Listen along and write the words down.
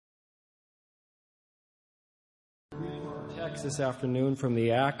Text this afternoon from the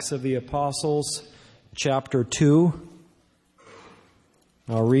Acts of the Apostles, chapter 2.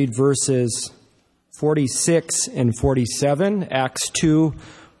 I'll read verses 46 and 47, Acts 2,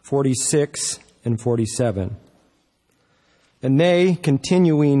 46 and 47. And they,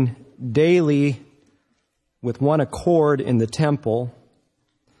 continuing daily with one accord in the temple,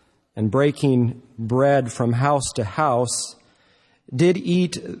 and breaking bread from house to house, did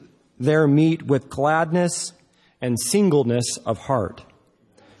eat their meat with gladness and singleness of heart,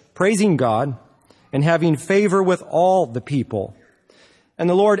 praising God and having favor with all the people. And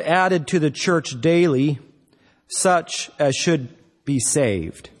the Lord added to the church daily such as should be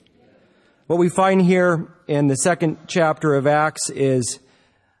saved. What we find here in the second chapter of Acts is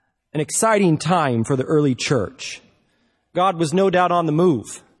an exciting time for the early church. God was no doubt on the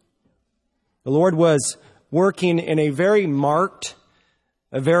move. The Lord was working in a very marked,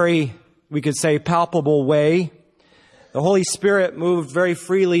 we could say, palpable way. The Holy Spirit moved very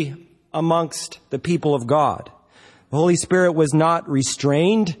freely amongst the people of God. The Holy Spirit was not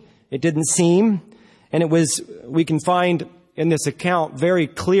restrained, it didn't seem, and it was, we can find in this account, very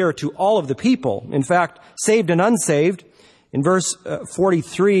clear to all of the people. In fact, saved and unsaved. In verse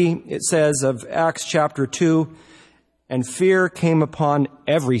 43, it says of Acts chapter 2, "And fear came upon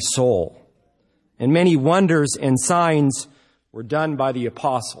every soul, and many wonders and signs were done by the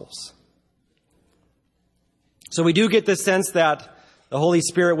apostles." So we do get the sense that the Holy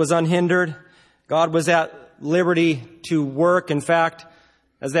Spirit was unhindered. God was at liberty to work. In fact,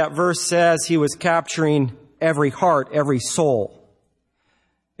 as that verse says, He was capturing every heart, every soul.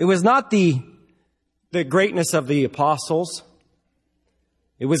 It was not the greatness of the apostles.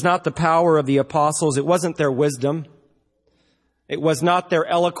 It was not the power of the apostles. It wasn't their wisdom. It was not their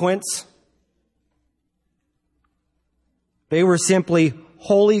eloquence. They were simply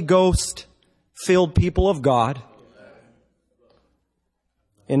Holy Ghost-filled people of God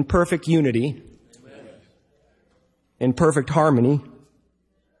in perfect unity, in perfect harmony.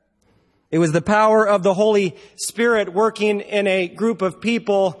 It was the power of the Holy Spirit working in a group of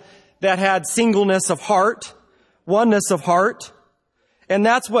people that had singleness of heart, oneness of heart, and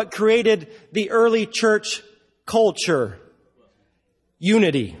that's what created the early church culture,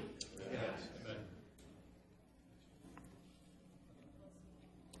 unity.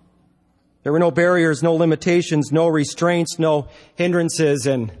 There were no barriers, no limitations, no restraints, no hindrances.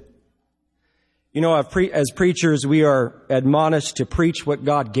 And, as preachers, we are admonished to preach what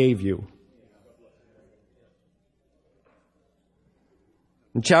God gave you.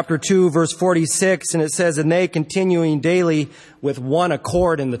 In chapter 2, verse 46, and it says, "And they continuing daily with one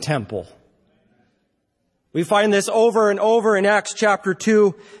accord in the temple." We find this over and over in Acts chapter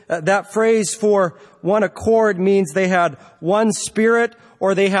 2. That phrase for one accord means they had one spirit,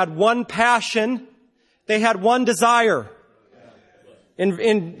 or they had one passion, they had one desire.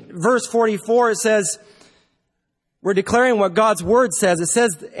 In verse 44 it says, we're declaring what God's Word says. It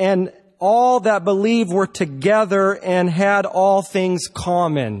says, "And all that believed were together and had all things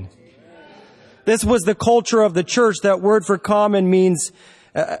common." This was the culture of the church. That word for common means,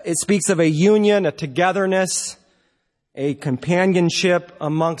 it speaks of a union, a togetherness, a companionship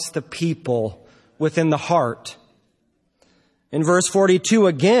amongst the people within the heart. In verse 42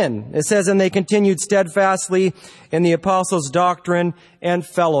 again, it says, "And they continued steadfastly in the apostles' doctrine and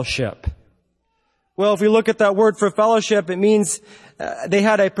fellowship." Well, if we look at that word for fellowship, it means they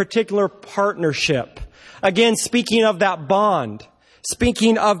had a particular partnership. Again, speaking of that bond,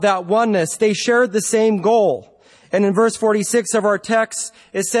 speaking of that oneness, they shared the same goal. And in verse 46 of our text,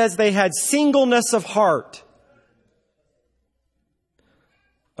 it says they had singleness of heart.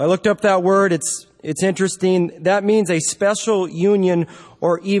 I looked up that word. It's interesting. That means a special union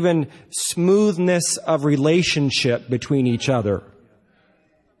or even smoothness of relationship between each other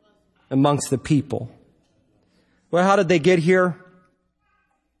amongst the people. Well, how did they get here?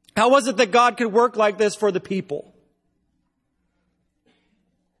 How was it that God could work like this for the people?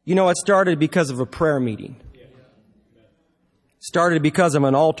 It started because of a prayer meeting. It started because of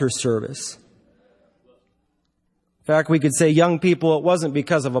an altar service. In fact, we could say, young people, it wasn't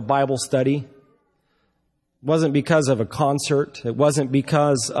because of a Bible study. It wasn't because of a concert. It wasn't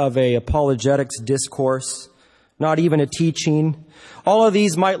because of a apologetics discourse. Not even a teaching. All of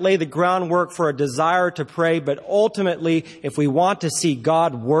these might lay the groundwork for a desire to pray, but ultimately, if we want to see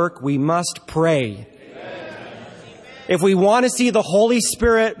God work, we must pray. Amen. If we want to see the Holy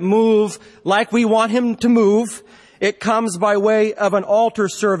Spirit move like we want Him to move, it comes by way of an altar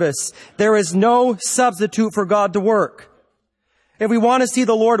service. There is no substitute for God to work. If we want to see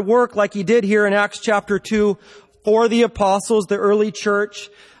the Lord work like He did here in Acts chapter 2 for the apostles, the early church,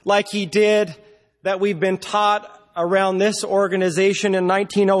 like He did that we've been taught around this organization in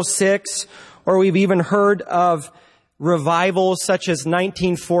 1906, or we've even heard of revivals such as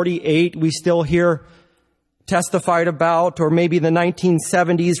 1948 we still hear testified about, or maybe the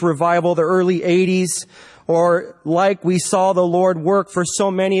 1970s revival, the early 80s, or like we saw the Lord work for so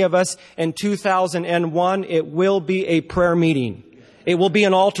many of us in 2001, it will be a prayer meeting. It will be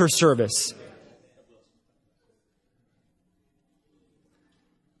an altar service.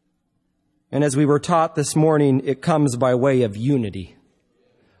 And as we were taught this morning, it comes by way of unity.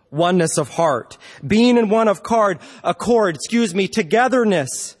 Oneness of heart. Being in one accord,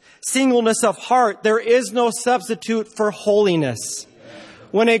 togetherness, singleness of heart. There is no substitute for holiness.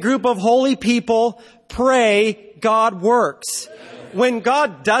 When a group of holy people pray, God works. When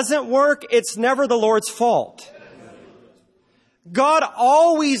God doesn't work, it's never the Lord's fault. God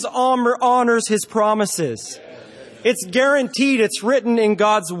always honors His promises. It's guaranteed. It's written in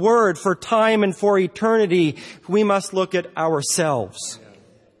God's Word for time and for eternity. We must look at ourselves.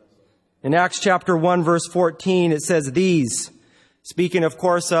 In Acts chapter 1, verse 14, it says these, speaking, of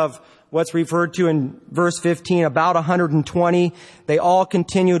course, of what's referred to in verse 15, about 120, they all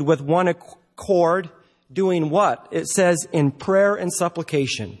continued with one accord, doing what? It says in prayer and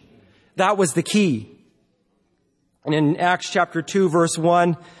supplication. That was the key. And in Acts chapter 2, verse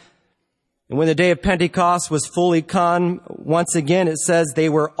 1, and when the day of Pentecost was fully come, once again it says they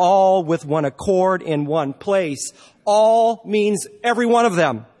were all with one accord in one place. All means every one of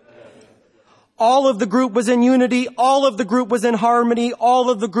them. All of the group was in unity. All of the group was in harmony. All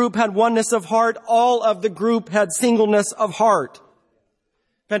of the group had oneness of heart. All of the group had singleness of heart.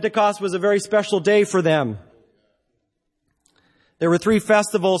 Pentecost was a very special day for them. There were 3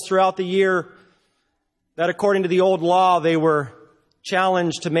 festivals throughout the year that, according to the old law, they were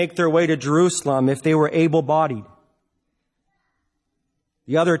challenged to make their way to Jerusalem if they were able-bodied.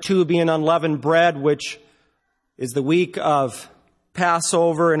 The other 2 being unleavened bread, which is the week of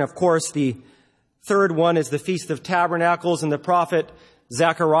Passover, and of course the third one is the Feast of Tabernacles, and the prophet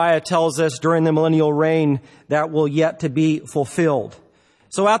Zechariah tells us during the millennial reign that will yet to be fulfilled.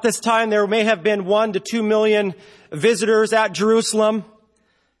 So at this time there may have been 1 to 2 million visitors at Jerusalem.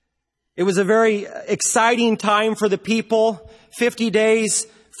 It was a very exciting time for the people. 50 days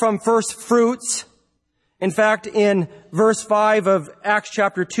from first fruits. In fact, in verse 5 of Acts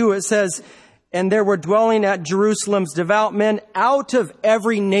chapter 2, it says, and there were dwelling at Jerusalem's devout men out of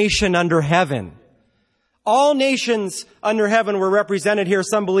every nation under heaven. All nations under heaven were represented here.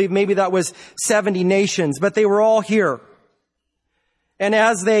 Some believe maybe that was 70 nations, but they were all here. And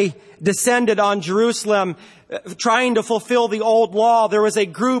as they descended on Jerusalem, trying to fulfill the old law, there was a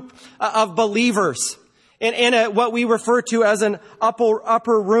group of believers in what we refer to as an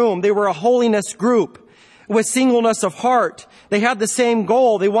upper room. They were a holiness group with singleness of heart. They had the same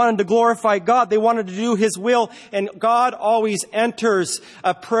goal. They wanted to glorify God. They wanted to do His will. And God always enters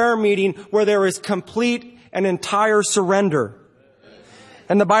a prayer meeting where there is complete and entire surrender.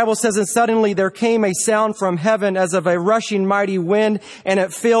 And the Bible says, and suddenly there came a sound from heaven as of a rushing mighty wind, and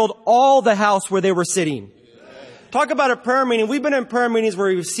it filled all the house where they were sitting. Talk about a prayer meeting. We've been in prayer meetings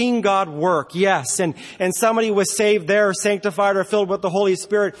where we've seen God work. Yes. And somebody was saved there, sanctified, or filled with the Holy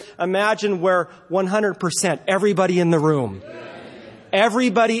Spirit. Imagine where 100%, everybody in the room.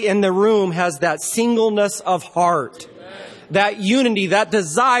 Everybody in the room has that singleness of heart. That unity, that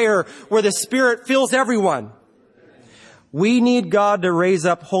desire where the Spirit fills everyone. We need God to raise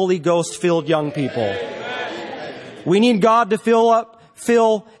up Holy Ghost filled young people. We need God to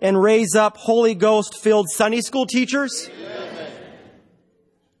fill and raise up Holy Ghost-filled Sunday school teachers. Amen.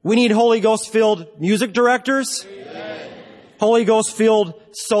 We need Holy Ghost-filled music directors. Amen. Holy Ghost-filled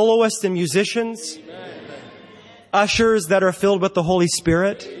soloists and musicians. Amen. Ushers that are filled with the Holy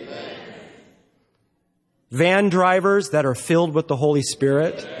Spirit. Amen. Van drivers that are filled with the Holy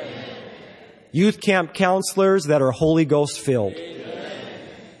Spirit. Amen. Youth camp counselors that are Holy Ghost-filled. Amen.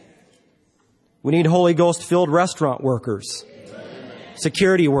 We need Holy Ghost-filled restaurant workers.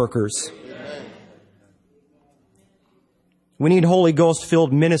 Security workers. Amen. We need Holy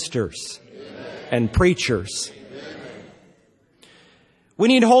Ghost-filled ministers. Amen. And preachers. Amen. We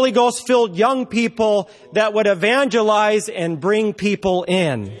need Holy Ghost-filled young people that would evangelize and bring people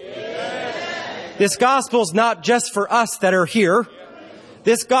in. Amen. This gospel is not just for us that are here.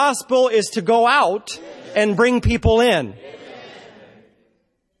 This gospel is to go out and bring people in. It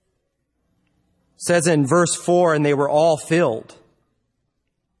says in verse 4, and they were all filled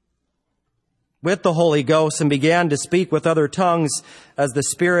with the Holy Ghost and began to speak with other tongues as the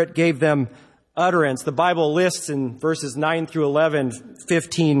Spirit gave them utterance. The Bible lists in verses 9 through 11,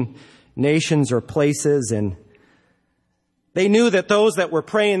 15 nations or places, and they knew that those that were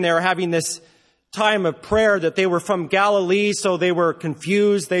praying there, having this time of prayer that they were from Galilee, so they were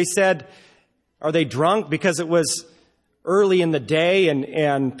confused. They said, are they drunk? Because it was early in the day,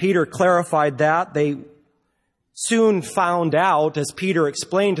 and Peter clarified that. They soon found out, as Peter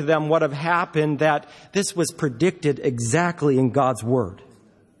explained to them what had happened, that this was predicted exactly in God's Word.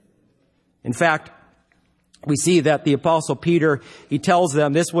 In fact, we see that the Apostle Peter, he tells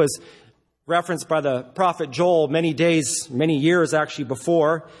them this was referenced by the prophet Joel many years actually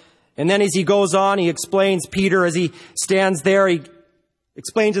before. And then as he goes on, he explains, Peter, as he stands there, he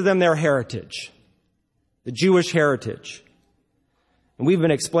explains to them their heritage, the Jewish heritage. And we've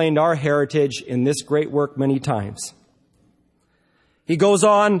been explained our heritage in this great work many times. He goes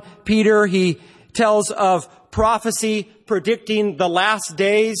on, Peter, he tells of prophecy predicting the last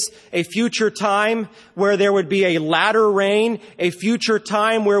days, a future time where there would be a latter rain, a future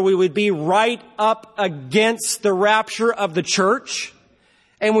time where we would be right up against the rapture of the church.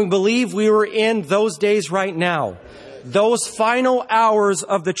 And we believe we were in those days right now, those final hours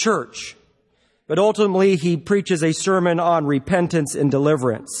of the church. But ultimately, he preaches a sermon on repentance and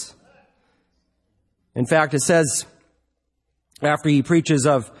deliverance. In fact, it says, after he preaches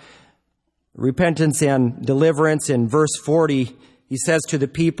of repentance and deliverance in verse 40, he says to the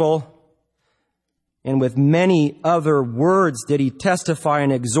people, and with many other words did he testify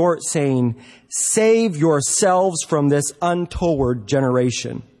and exhort, saying, save yourselves from this untoward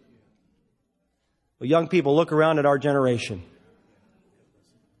generation. Well, young people, look around at our generation.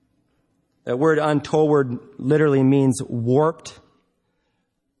 That word untoward literally means warped,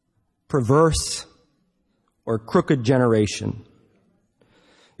 perverse, or crooked generation.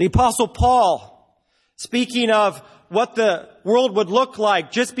 The Apostle Paul, speaking of what the world would look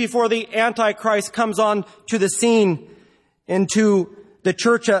like just before the Antichrist comes on to the scene into the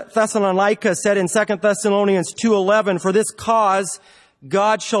church at Thessalonica, said in 2 Thessalonians 2:11, for this cause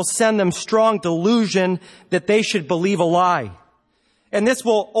God shall send them strong delusion that they should believe a lie. And this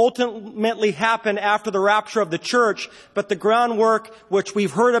will ultimately happen after the rapture of the church, but the groundwork which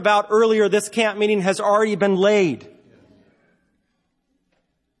we've heard about earlier this camp meeting has already been laid.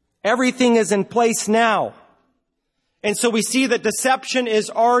 Everything is in place now. And so we see that deception is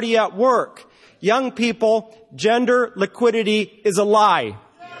already at work. Young people, gender liquidity is a lie.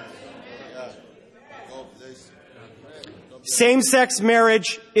 Same-sex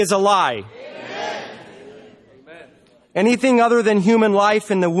marriage is a lie. Anything other than human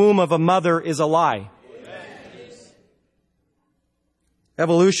life in the womb of a mother is a lie.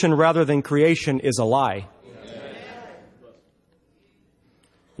 Evolution rather than creation is a lie.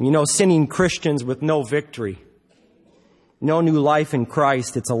 And you know, sinning Christians with no victory, no new life in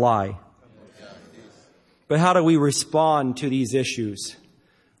Christ, it's a lie. But how do we respond to these issues?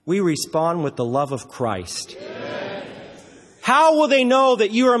 We respond with the love of Christ. How will they know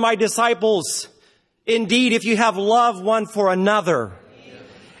that you are my disciples? Indeed, if you have love one for another.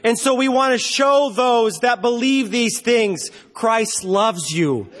 And so we want to show those that believe these things, Christ loves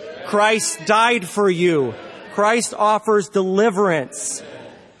you. Christ died for you. Christ offers deliverance.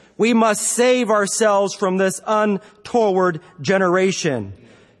 We must save ourselves from this untoward generation.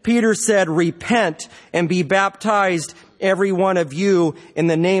 Peter said, repent and be baptized, every one of you, in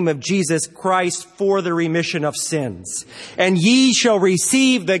the name of Jesus Christ for the remission of sins. And ye shall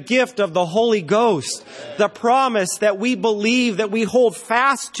receive the gift of the Holy Ghost, the promise that we believe, that we hold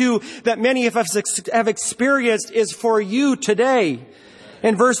fast to, that many of us have experienced is for you today.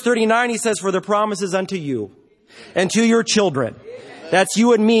 In verse 39, he says, for the promise is unto you and to your children. That's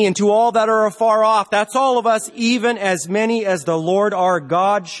you and me, and to all that are afar off. That's all of us, even as many as the Lord our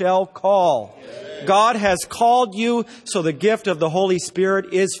God shall call. Amen. God has called you, so the gift of the Holy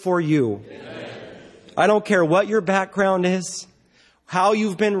Spirit is for you. Amen. I don't care what your background is, how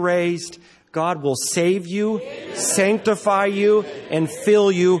you've been raised. God will save you, sanctify you, and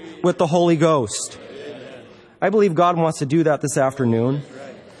fill you with the Holy Ghost. I believe God wants to do that this afternoon.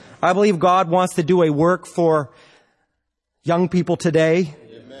 I believe God wants to do a work for young people today.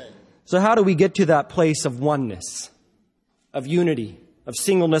 Amen. So how do we get to that place of oneness, of unity, of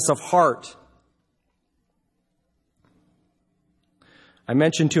singleness of heart? I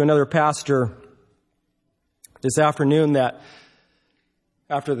mentioned to another pastor this afternoon that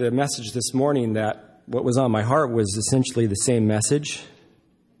after the message this morning that what was on my heart was essentially the same message.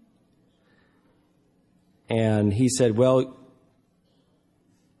 And he said, well,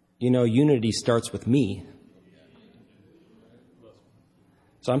 you know, unity starts with me.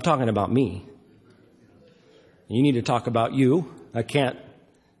 So I'm talking about me. You need to talk about you. I can't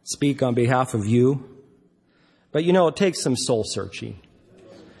speak on behalf of you. But you know, it takes some soul searching.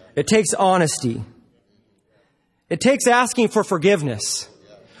 It takes honesty. It takes asking for forgiveness.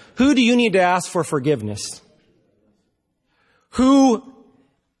 Who do you need to ask for forgiveness? Who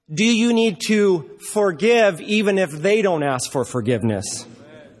do you need to forgive even if they don't ask for forgiveness?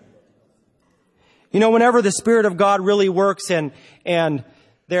 You know, whenever the Spirit of God really works and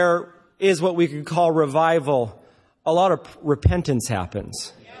there is what we could call revival, a lot of repentance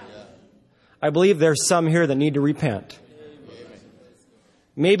happens. I believe there's some here that need to repent.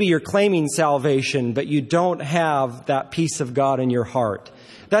 Maybe you're claiming salvation, but you don't have that peace of God in your heart.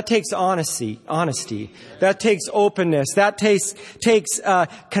 That takes honesty. That takes openness. That takes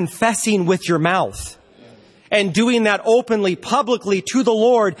confessing with your mouth and doing that openly, publicly to the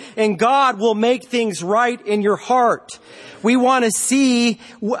Lord, and God will make things right in your heart. We want to see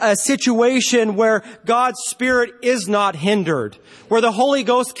a situation where God's Spirit is not hindered, where the Holy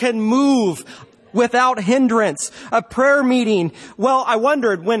Ghost can move without hindrance. A prayer meeting. Well, I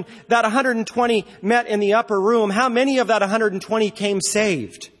wondered when that 120 met in the upper room, how many of that 120 came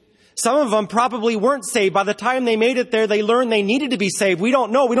saved? Some of them probably weren't saved. By the time they made it there, they learned they needed to be saved. We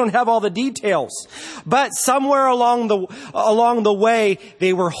don't know. We don't have all the details. But somewhere along the way,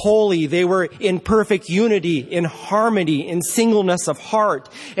 they were holy. They were in perfect unity, in harmony, in singleness of heart.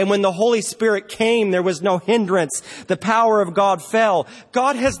 And when the Holy Spirit came, there was no hindrance. The power of God fell.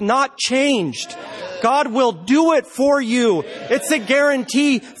 God has not changed. God will do it for you. It's a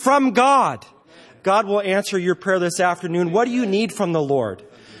guarantee from God. God will answer your prayer this afternoon. What do you need from the Lord?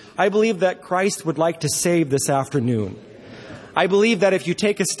 I believe that Christ would like to save this afternoon. I believe that if you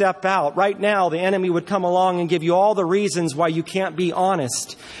take a step out, right now the enemy would come along and give you all the reasons why you can't be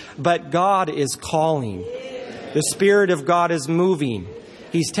honest. But God is calling. The Spirit of God is moving.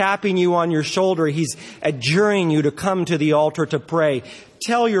 He's tapping you on your shoulder. He's adjuring you to come to the altar to pray.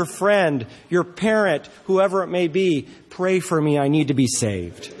 Tell your friend, your parent, whoever it may be, pray for me, I need to be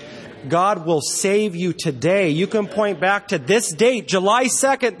saved. God will save you today. You can point back to this date, July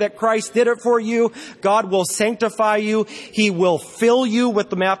 2nd, that Christ did it for you. God will sanctify you. He will fill you with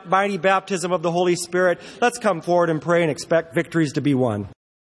the mighty baptism of the Holy Spirit. Let's come forward and pray and expect victories to be won.